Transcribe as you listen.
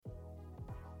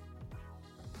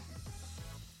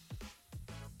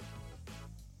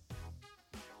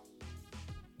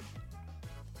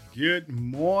Good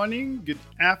morning, good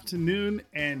afternoon,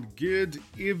 and good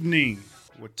evening.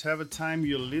 Whatever time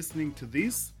you're listening to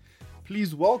this,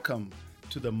 please welcome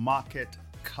to the Market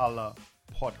Color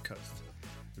Podcast.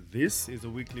 This is a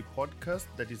weekly podcast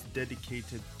that is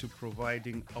dedicated to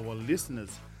providing our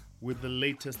listeners with the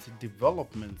latest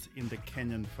developments in the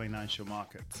Kenyan financial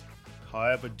markets.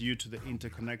 However, due to the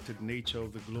interconnected nature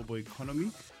of the global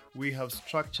economy, we have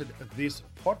structured this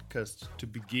podcast to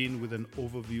begin with an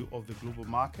overview of the global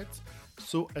markets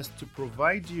so as to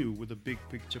provide you with a big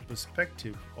picture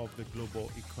perspective of the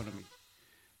global economy.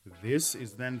 This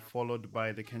is then followed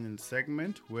by the Kenyan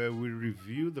segment where we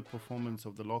review the performance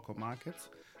of the local markets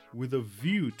with a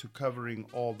view to covering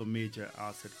all the major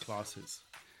asset classes.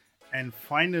 And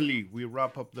finally, we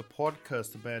wrap up the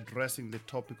podcast by addressing the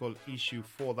topical issue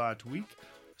for that week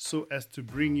so as to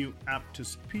bring you up to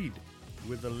speed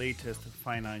with the latest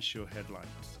financial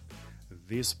headlines.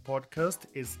 This podcast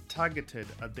is targeted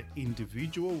at the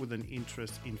individual with an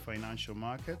interest in financial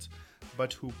markets,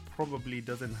 but who probably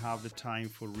doesn't have the time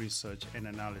for research and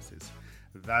analysis.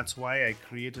 That's why I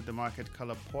created the Market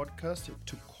Color podcast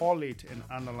to collate and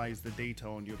analyze the data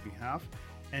on your behalf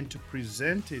and to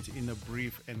present it in a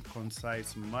brief and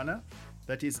concise manner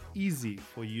that is easy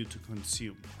for you to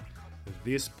consume.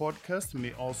 This podcast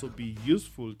may also be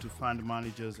useful to fund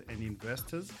managers and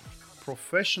investors,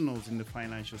 professionals in the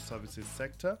financial services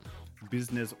sector,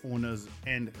 business owners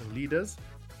and leaders,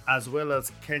 as well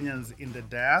as Kenyans in the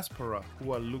diaspora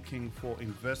who are looking for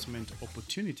investment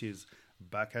opportunities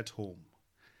back at home.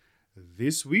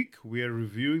 This week, we are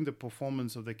reviewing the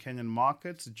performance of the Kenyan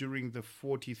markets during the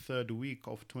 43rd week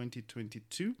of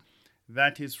 2022,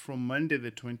 that is from Monday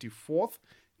the 24th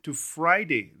to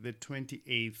Friday the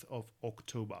 28th of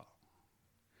October.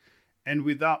 And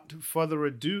without further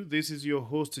ado, this is your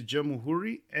host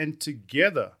Jamuhuri, and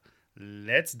together,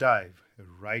 let's dive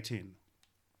right in.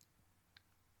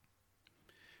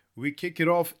 We kick it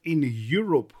off in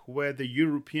Europe, where the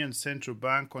European Central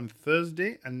Bank on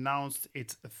Thursday announced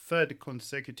its third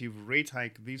consecutive rate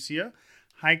hike this year,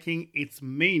 hiking its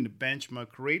main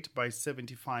benchmark rate by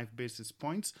 75 basis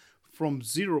points from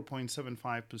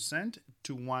 0.75%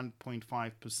 to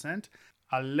 1.5%,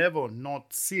 a level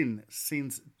not seen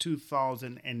since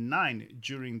 2009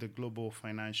 during the global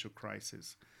financial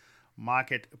crisis.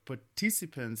 Market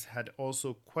participants had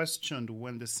also questioned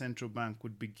when the central bank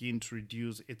would begin to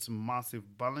reduce its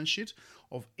massive balance sheet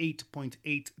of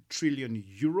 8.8 trillion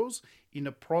euros in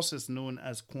a process known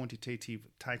as quantitative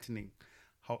tightening.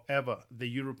 However, the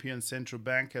European Central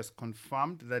Bank has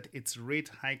confirmed that its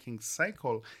rate hiking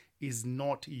cycle is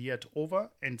not yet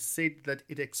over and said that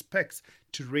it expects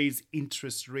to raise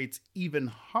interest rates even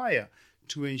higher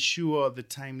to ensure the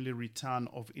timely return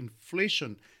of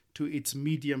inflation to its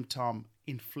medium-term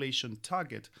inflation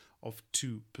target of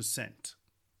 2%.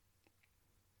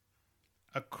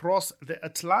 Across the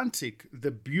Atlantic, the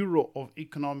Bureau of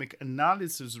Economic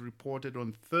Analysis reported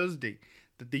on Thursday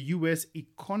that the U.S.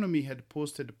 economy had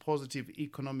posted positive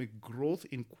economic growth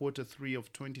in quarter 3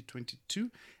 of 2022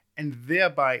 and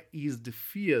thereby eased the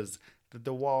fears that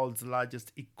the world's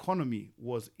largest economy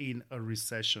was in a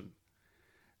recession.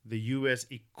 The U.S.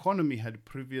 economy had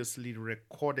previously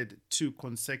recorded 2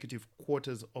 consecutive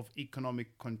quarters of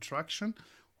economic contraction,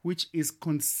 which is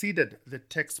considered the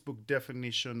textbook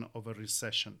definition of a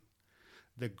recession.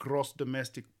 The gross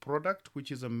domestic product,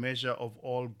 which is a measure of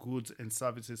all goods and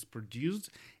services produced,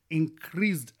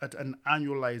 increased at an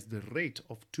annualized rate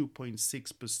of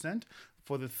 2.6%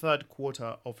 for the third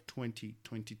quarter of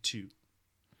 2022.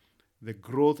 The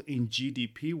growth in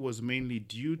GDP was mainly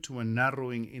due to a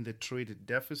narrowing in the trade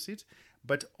deficit,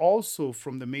 but also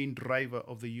from the main driver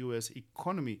of the U.S.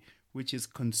 economy, which is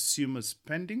consumer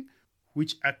spending,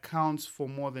 which accounts for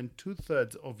more than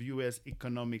 2/3 of U.S.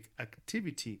 economic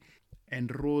activity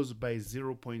and rose by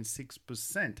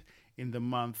 0.6% in the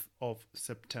month of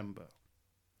September.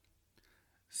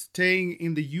 Staying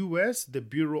in the U.S., the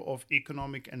Bureau of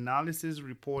Economic Analysis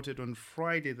reported on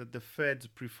Friday that the Fed's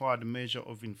preferred measure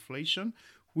of inflation,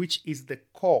 which is the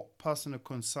core personal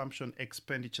consumption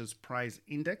expenditures price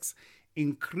index,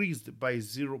 increased by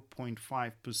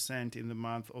 0.5% in the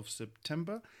month of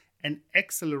September and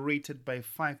accelerated by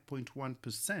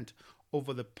 5.1%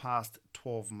 over the past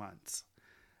 12 months.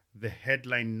 The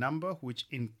headline number, which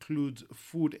includes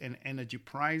food and energy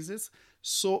prices,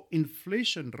 saw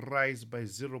inflation rise by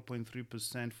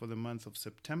 0.3% for the month of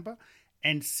September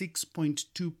and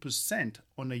 6.2%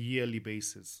 on a yearly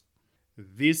basis.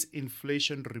 This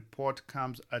inflation report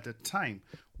comes at a time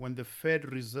when the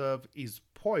Fed Reserve is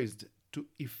poised to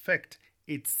effect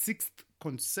its 6th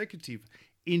consecutive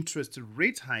interest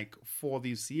rate hike for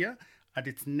this year at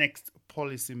its next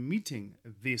policy meeting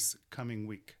this coming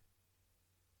week.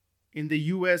 In the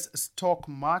US stock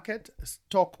market,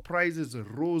 stock prices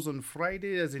rose on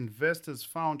Friday as investors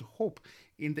found hope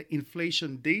in the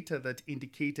inflation data that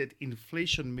indicated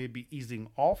inflation may be easing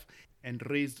off and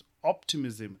raised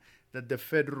optimism that the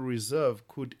Federal Reserve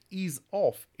could ease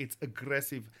off its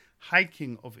aggressive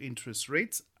hiking of interest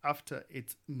rates after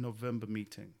its November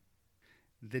meeting.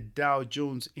 The Dow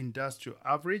Jones Industrial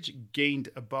Average gained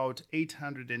about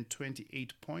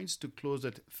 828 points to close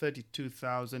at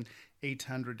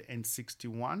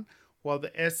 32,861, while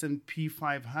the S&P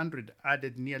 500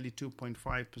 added nearly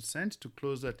 2.5% to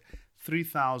close at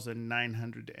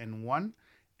 3,901,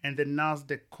 and the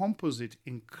Nasdaq Composite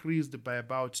increased by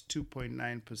about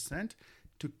 2.9%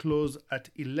 to close at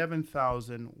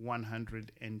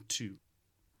 11,102.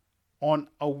 On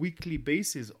a weekly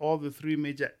basis, all the three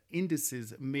major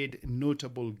indices made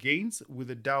notable gains, with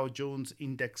the Dow Jones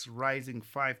Index rising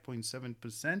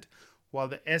 5.7%, while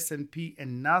the S&P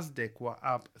and Nasdaq were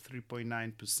up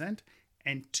 3.9%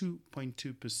 and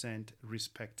 2.2%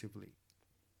 respectively.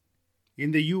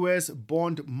 In the U.S.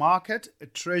 bond market,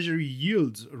 Treasury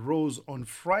yields rose on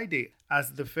Friday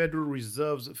as the Federal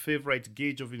Reserve's favorite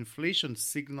gauge of inflation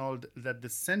signaled that the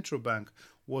central bank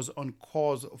was on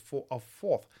course for a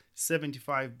fourth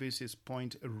 75 basis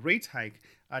point rate hike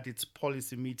at its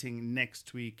policy meeting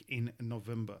next week in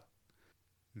November.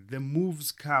 The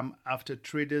moves come after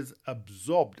traders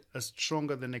absorbed a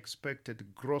stronger than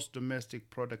expected gross domestic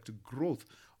product growth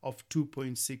of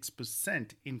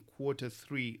 2.6% in quarter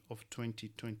 3 of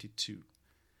 2022.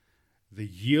 The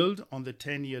yield on the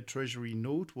 10-year Treasury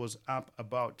note was up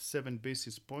about 7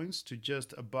 basis points to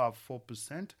just above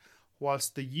 4%,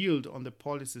 whilst the yield on the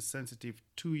policy-sensitive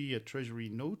 2-year Treasury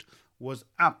note was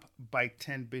up by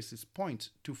 10 basis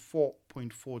points to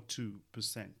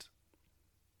 4.42%.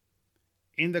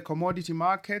 In the commodity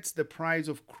markets, the price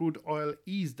of crude oil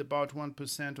eased about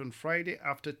 1% on Friday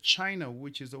after China,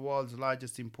 which is the world's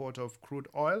largest importer of crude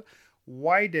oil,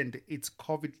 widened its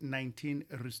COVID-19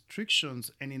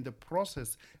 restrictions and in the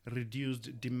process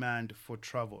reduced demand for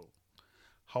travel.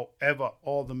 However,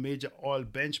 all the major oil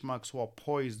benchmarks were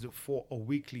poised for a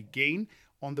weekly gain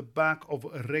on the back of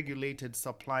a regulated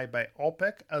supply by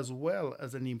OPEC, as well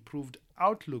as an improved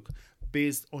outlook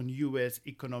based on U.S.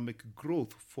 economic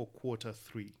growth for quarter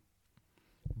 3.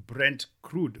 Brent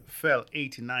crude fell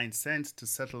 89 cents to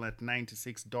settle at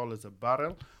 $96 a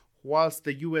barrel, whilst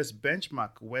the U.S.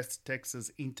 benchmark West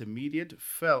Texas Intermediate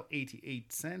fell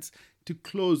 88 cents to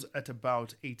close at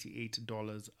about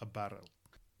 $88 a barrel.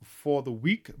 For the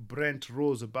week, Brent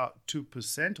rose about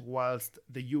 2%, whilst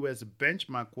the U.S.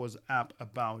 benchmark was up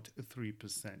about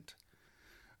 3%.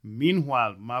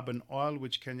 Meanwhile, Marbon oil,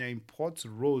 which Kenya imports,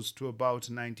 rose to about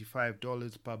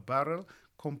 $95 per barrel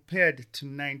compared to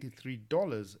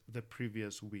 $93 the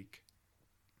previous week.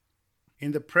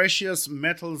 In the precious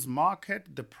metals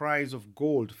market, the price of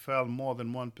gold fell more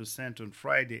than 1% on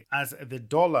Friday as the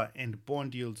dollar and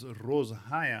bond yields rose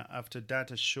higher after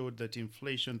data showed that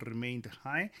inflation remained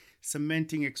high,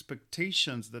 cementing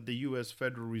expectations that the U.S.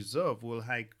 Federal Reserve will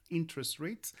hike interest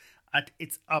rates at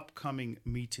its upcoming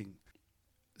meeting.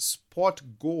 Spot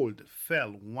gold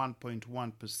fell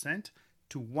 1.1%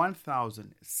 to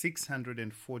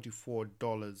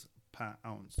 $1,644 per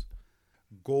ounce.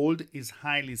 Gold is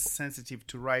highly sensitive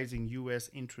to rising U.S.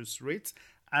 interest rates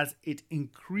as it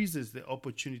increases the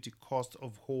opportunity cost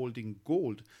of holding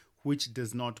gold, which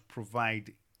does not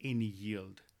provide any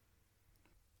yield.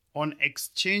 On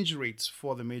exchange rates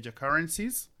for the major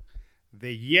currencies,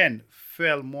 the yen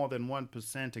fell more than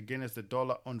 1% against the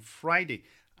dollar on Friday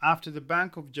after the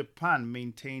Bank of Japan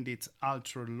maintained its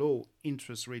ultra-low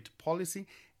interest rate policy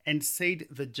and said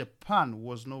that Japan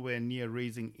was nowhere near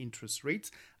raising interest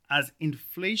rates as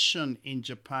inflation in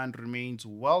Japan remains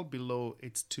well below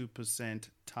its 2%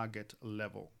 target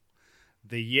level.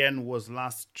 The yen was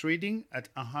last trading at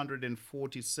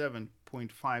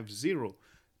 147.50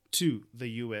 to the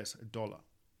US dollar.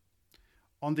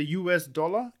 On the US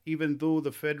dollar, even though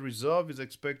the Fed Reserve is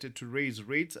expected to raise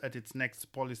rates at its next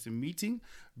policy meeting,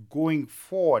 going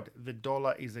forward, the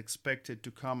dollar is expected to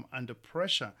come under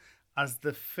pressure as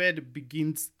the Fed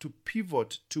begins to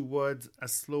pivot towards a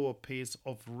slower pace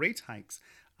of rate hikes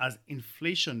as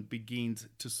inflation begins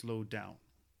to slow down.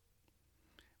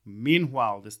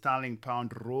 Meanwhile, the sterling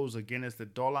pound rose against the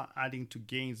dollar, adding to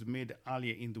gains made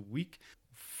earlier in the week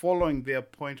following the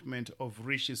appointment of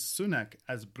Rishi Sunak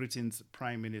as Britain's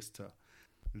Prime Minister.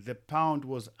 The pound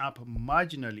was up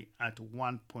marginally at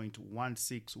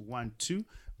 1.1612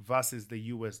 versus the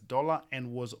US dollar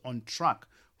and was on track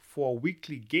for a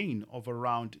weekly gain of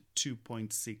around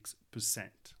 2.6%.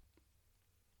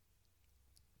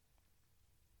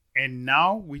 And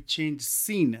now we change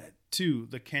scene to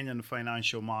the Kenyan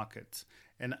financial markets.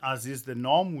 And as is the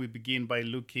norm, we begin by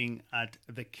looking at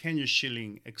the Kenya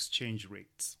shilling exchange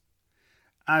rates.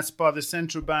 As per the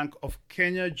Central Bank of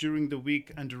Kenya, during the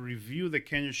week under review, the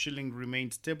Kenya shilling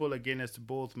remained stable against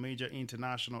both major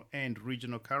international and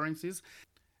regional currencies.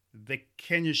 The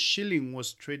Kenya shilling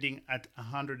was trading at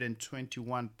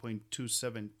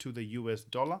 121.27 to the US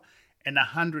dollar and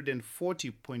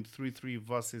 140.33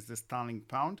 versus the sterling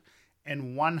pound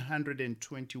and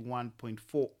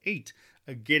 121.48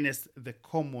 against the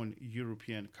common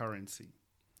European currency.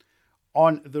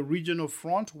 On the regional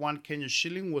front, one Kenya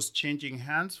shilling was changing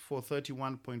hands for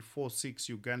 31.46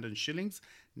 Ugandan shillings,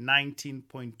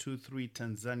 19.23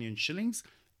 Tanzanian shillings,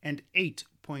 and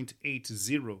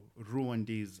 8.80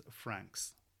 Rwandese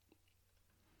francs.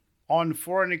 On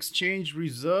foreign exchange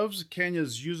reserves,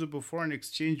 Kenya's usable foreign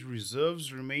exchange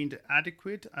reserves remained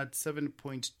adequate at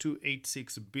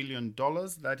 $7.286 billion.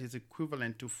 That is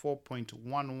equivalent to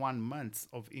 4.11 months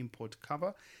of import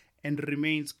cover, and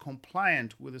remains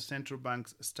compliant with the central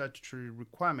bank's statutory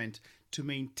requirement to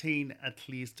maintain at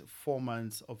least 4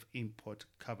 months of import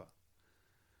cover.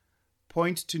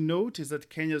 Point to note is that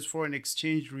Kenya's foreign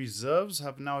exchange reserves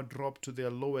have now dropped to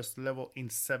their lowest level in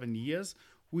 7 years,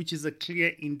 which is a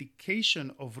clear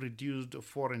indication of reduced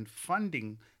foreign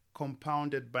funding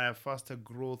compounded by a faster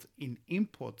growth in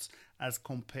imports as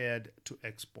compared to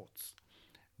exports.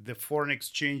 The foreign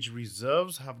exchange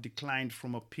reserves have declined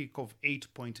from a peak of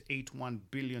 $8.81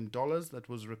 billion that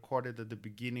was recorded at the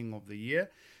beginning of the year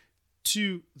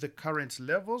to the current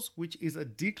levels, which is a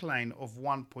decline of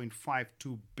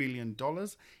 $1.52 billion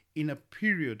in a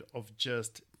period of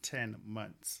just 10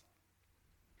 months.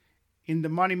 In the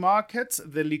money markets,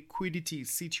 the liquidity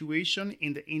situation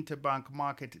in the interbank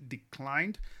market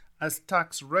declined as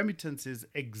tax remittances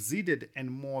exceeded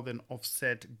and more than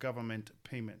offset government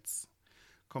payments.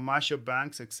 Commercial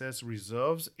banks' excess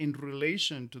reserves in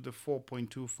relation to the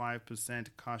 4.25%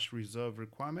 cash reserve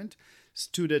requirement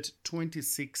stood at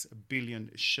 26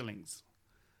 billion shillings.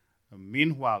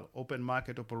 Meanwhile, open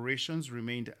market operations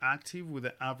remained active with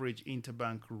the average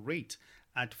interbank rate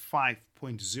at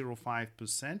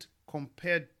 5.05%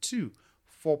 compared to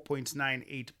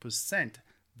 4.98%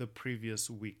 the previous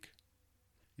week.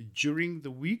 During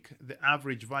the week, the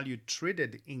average value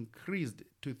traded increased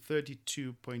to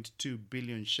 32.2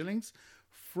 billion shillings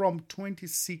from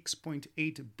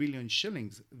 26.8 billion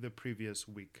shillings the previous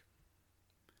week.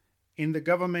 In the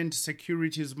government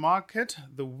securities market,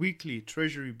 the weekly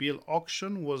Treasury bill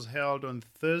auction was held on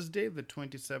Thursday, the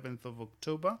 27th of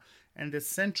October, and the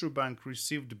central bank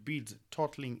received bids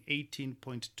totaling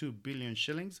 18.2 billion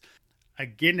shillings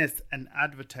against an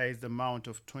advertised amount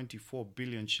of 24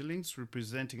 billion shillings,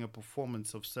 representing a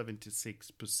performance of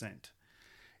 76%.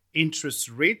 Interest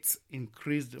rates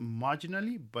increased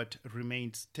marginally but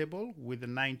remained stable, with the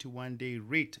 91-day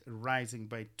rate rising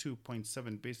by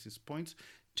 2.7 basis points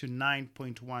to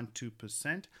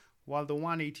 9.12%, while the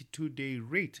 182-day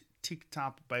rate ticked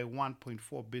up by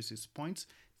 1.4 basis points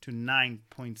to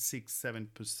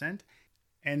 9.67%,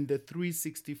 and the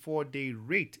 364-day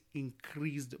rate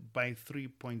increased by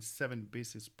 3.7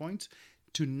 basis points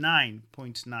to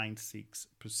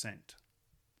 9.96%.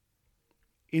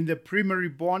 In the primary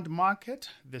bond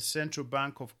market, the Central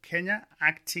Bank of Kenya,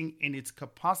 acting in its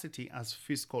capacity as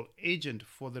fiscal agent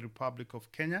for the Republic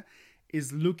of Kenya,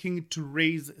 is looking to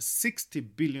raise 60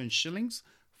 billion shillings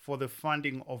for the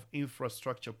funding of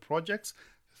infrastructure projects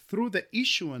through the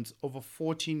issuance of a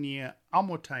 14-year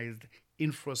amortized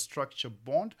infrastructure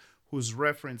bond whose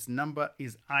reference number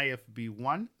is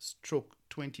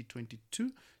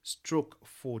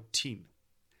IFB1/2022/14.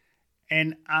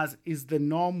 And as is the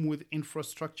norm with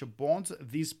infrastructure bonds,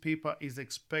 this paper is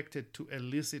expected to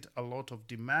elicit a lot of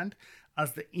demand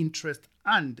as the interest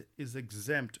earned is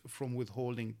exempt from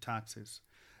withholding taxes.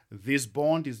 This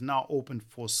bond is now open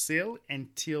for sale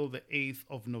until the 8th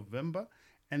of November,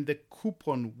 and the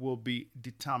coupon will be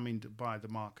determined by the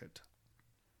market.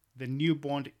 The new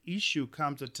bond issue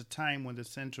comes at a time when the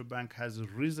central bank has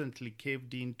recently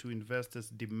caved in to investors'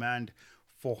 demand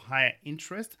for higher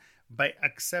interest by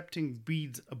accepting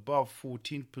bids above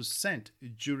 14%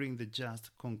 during the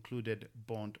just concluded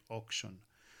bond auction.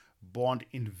 Bond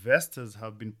investors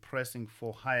have been pressing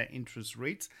for higher interest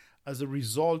rates as a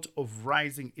result of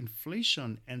rising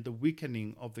inflation and the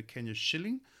weakening of the Kenya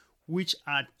shilling, which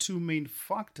are two main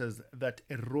factors that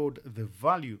erode the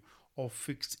value of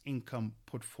fixed income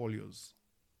portfolios.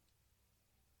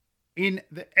 In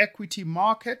the equity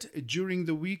market during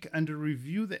the week under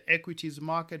review, the equities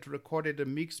market recorded a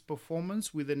mixed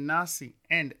performance with the NASI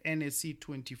and NSE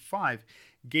 25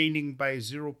 gaining by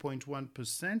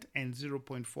 0.1% and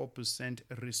 0.4%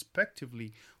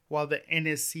 respectively, while the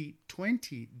NSE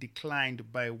 20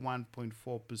 declined by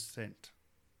 1.4%.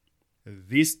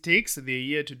 This takes the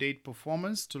year-to-date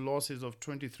performance to losses of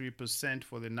 23%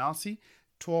 for the NASI,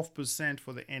 12%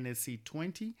 for the NSE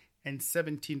 20, and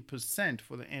 17%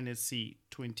 for the NSE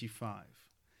 25.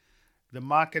 The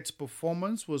market's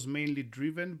performance was mainly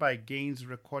driven by gains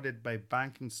recorded by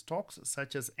banking stocks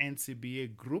such as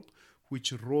NCBA Group,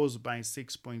 which rose by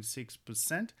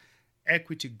 6.6%,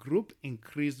 Equity Group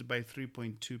increased by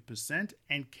 3.2%,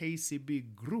 and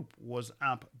KCB Group was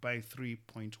up by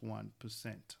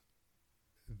 3.1%.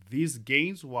 These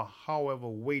gains were, however,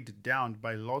 weighed down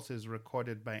by losses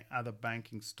recorded by other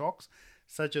banking stocks,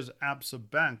 such as Absa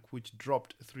Bank, which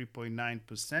dropped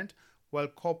 3.9%, while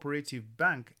Cooperative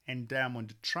Bank and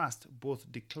Diamond Trust both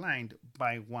declined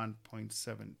by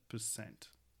 1.7%.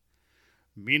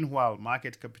 Meanwhile,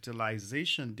 market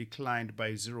capitalization declined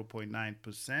by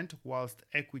 0.9%, whilst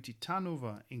equity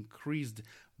turnover increased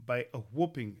by a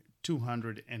whopping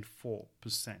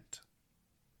 204%.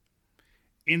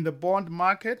 In the bond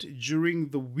market, during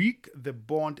the week, the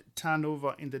bond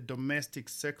turnover in the domestic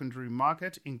secondary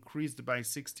market increased by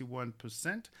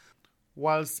 61%,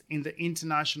 whilst in the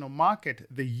international market,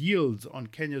 the yields on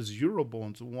Kenya's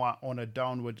Eurobonds were on a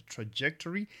downward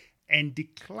trajectory and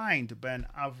declined by an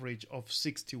average of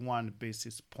 61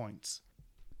 basis points.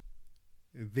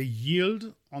 The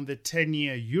yield on the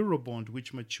 10-year Eurobond,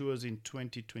 which matures in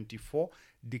 2024,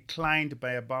 declined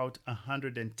by about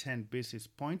 110 basis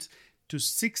points to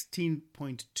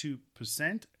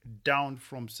 16.2%, down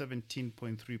from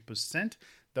 17.3%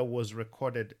 that was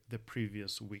recorded the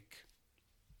previous week.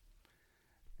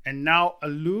 And now a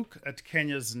look at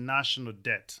Kenya's national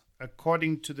debt.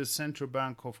 According to the Central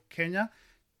Bank of Kenya,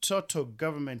 total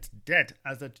government debt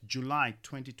as at July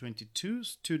 2022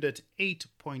 stood at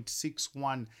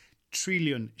 8.61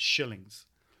 trillion shillings.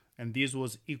 And this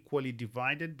was equally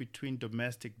divided between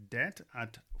domestic debt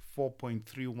at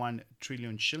 4.31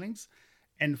 trillion shillings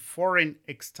and foreign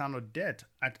external debt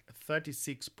at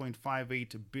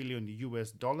 36.58 billion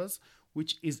US dollars,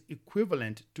 which is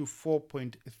equivalent to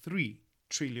 4.3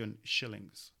 trillion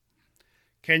shillings.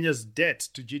 Kenya's debt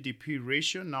to GDP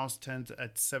ratio now stands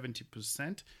at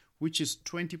 70%, which is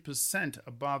 20%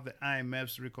 above the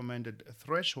IMF's recommended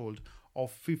threshold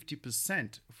of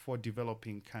 50% for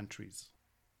developing countries.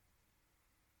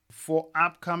 For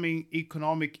upcoming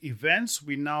economic events,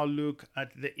 we now look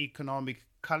at the economic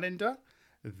calendar.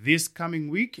 This coming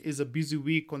week is a busy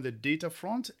week on the data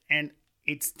front, and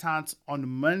it starts on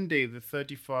Monday, the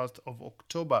 31st of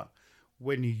October,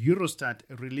 when Eurostat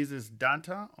releases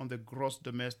data on the gross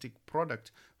domestic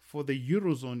product for the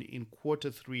Eurozone in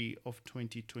Q3 of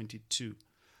 2022.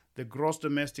 The gross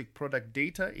domestic product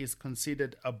data is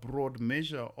considered a broad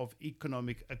measure of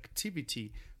economic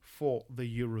activity for the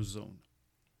Eurozone.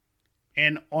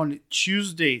 And on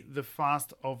Tuesday, the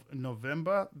 1st of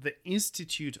November, the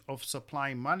Institute of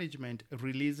Supply Management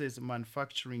releases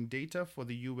manufacturing data for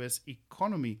the US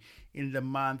economy in the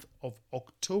month of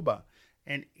October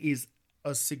and is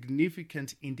a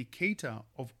significant indicator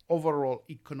of overall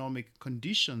economic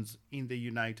conditions in the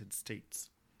United States.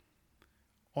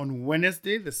 On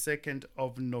Wednesday, the 2nd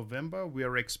of November, we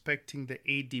are expecting the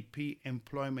ADP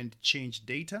employment change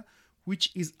data,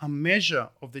 which is a measure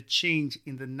of the change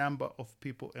in the number of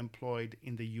people employed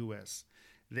in the US.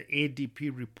 The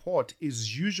ADP report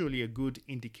is usually a good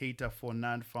indicator for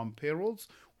non-farm payrolls,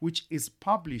 which is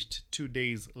published 2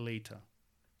 days later.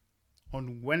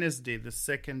 On Wednesday, the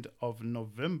 2nd of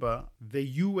November, the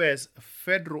U.S.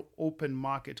 Federal Open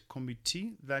Market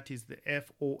Committee, that is the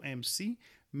FOMC,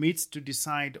 meets to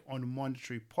decide on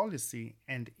monetary policy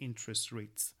and interest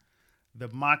rates. The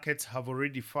markets have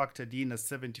already factored in a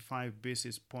 75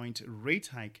 basis point rate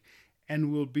hike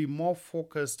and will be more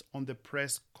focused on the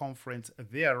press conference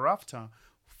thereafter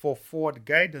for forward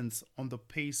guidance on the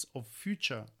pace of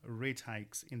future rate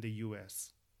hikes in the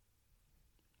U.S.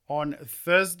 On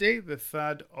Thursday, the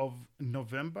 3rd of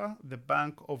November, the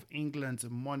Bank of England's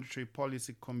Monetary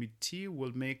Policy Committee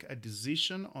will make a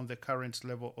decision on the current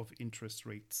level of interest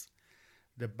rates.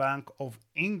 The Bank of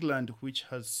England, which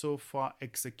has so far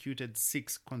executed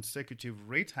 6 consecutive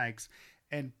rate hikes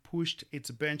and pushed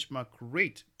its benchmark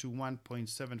rate to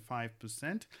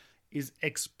 1.75%, is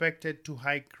expected to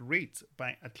hike rates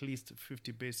by at least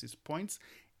 50 basis points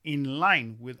in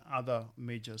line with other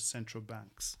major central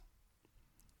banks.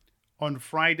 On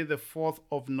Friday, the 4th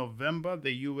of November,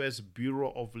 the U.S.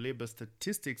 Bureau of Labor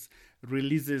Statistics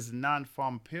releases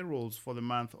non-farm payrolls for the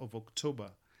month of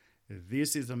October.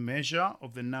 This is a measure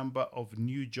of the number of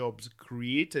new jobs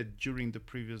created during the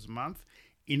previous month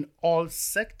in all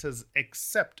sectors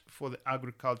except for the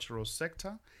agricultural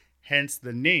sector, hence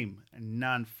the name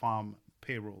non-farm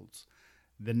payrolls.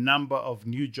 The number of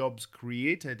new jobs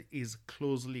created is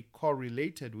closely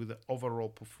correlated with the overall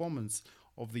performance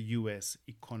of the U.S.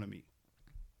 economy.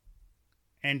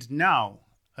 And now,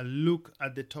 a look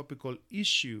at the topical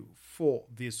issue for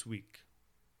this week.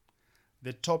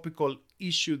 The topical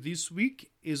issue this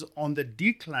week is on the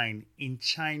decline in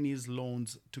Chinese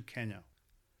loans to Kenya.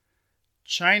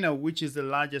 China, which is the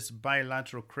largest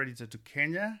bilateral creditor to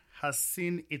Kenya, has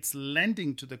seen its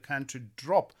lending to the country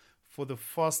drop for the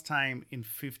first time in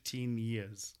 15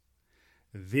 years.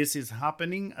 This is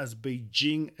happening as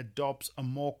Beijing adopts a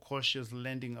more cautious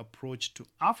lending approach to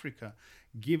Africa,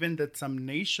 given that some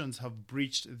nations have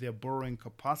breached their borrowing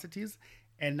capacities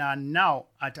and are now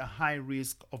at a high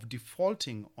risk of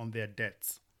defaulting on their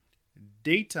debts.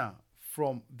 Data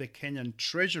from the Kenyan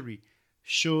Treasury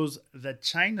shows that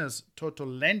China's total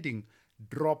lending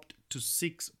dropped to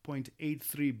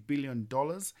 $6.83 billion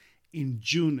in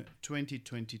June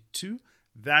 2022.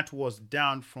 That was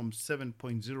down from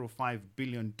 $7.05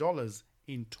 billion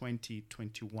in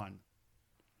 2021.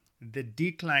 The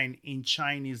decline in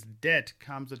Chinese debt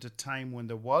comes at a time when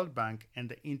the World Bank and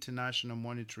the International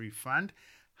Monetary Fund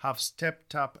have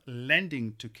stepped up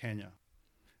lending to Kenya.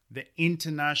 The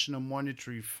International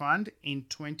Monetary Fund in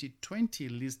 2020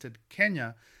 listed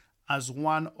Kenya as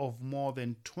one of more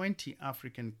than 20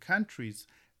 African countries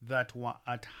that were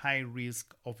at high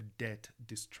risk of debt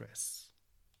distress.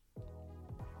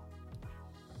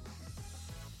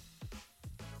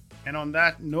 And on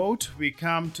that note, we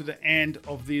come to the end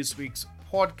of this week's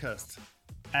podcast.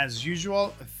 As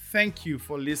usual, thank you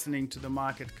for listening to the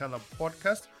Market Color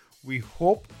podcast. We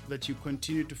hope that you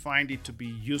continue to find it to be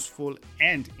useful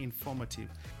and informative.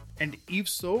 And if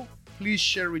so, please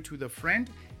share it with a friend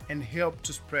and help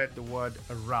to spread the word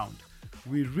around.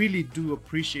 We really do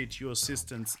appreciate your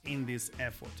assistance in this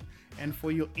effort. And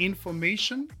for your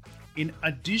information, in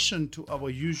addition to our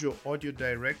usual audio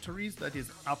directories, that is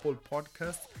Apple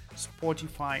Podcasts,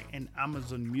 Spotify, and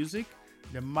Amazon Music,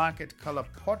 the Market Color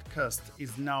podcast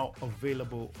is now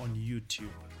available on YouTube.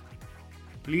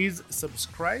 Please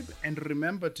subscribe and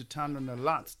remember to turn on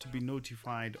alerts to be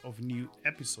notified of new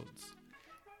episodes.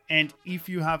 And if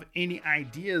you have any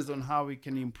ideas on how we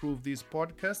can improve this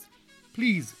podcast,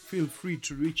 please feel free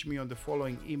to reach me on the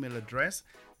following email address.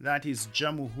 That is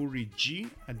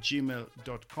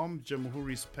jamuhuri@gmail.com.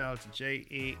 Jamuhuri spelled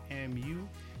Jamuhuri.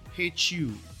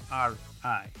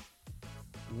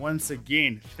 Once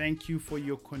again, thank you for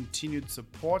your continued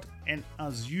support. And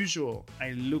as usual,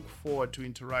 I look forward to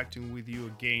interacting with you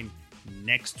again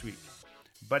next week.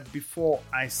 But before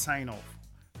I sign off,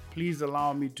 please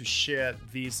allow me to share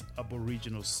this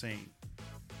Aboriginal saying.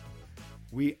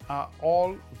 We are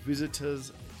all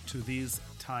visitors to this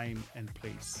time and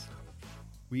place.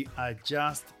 We are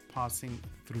just passing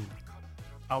through.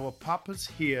 Our purpose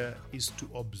here is to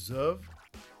observe,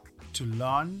 to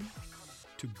learn,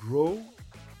 to grow,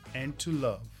 and to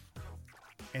love.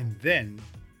 And then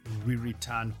we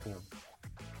return home.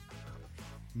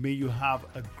 May you have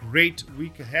a great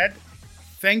week ahead.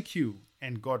 Thank you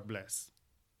and God bless.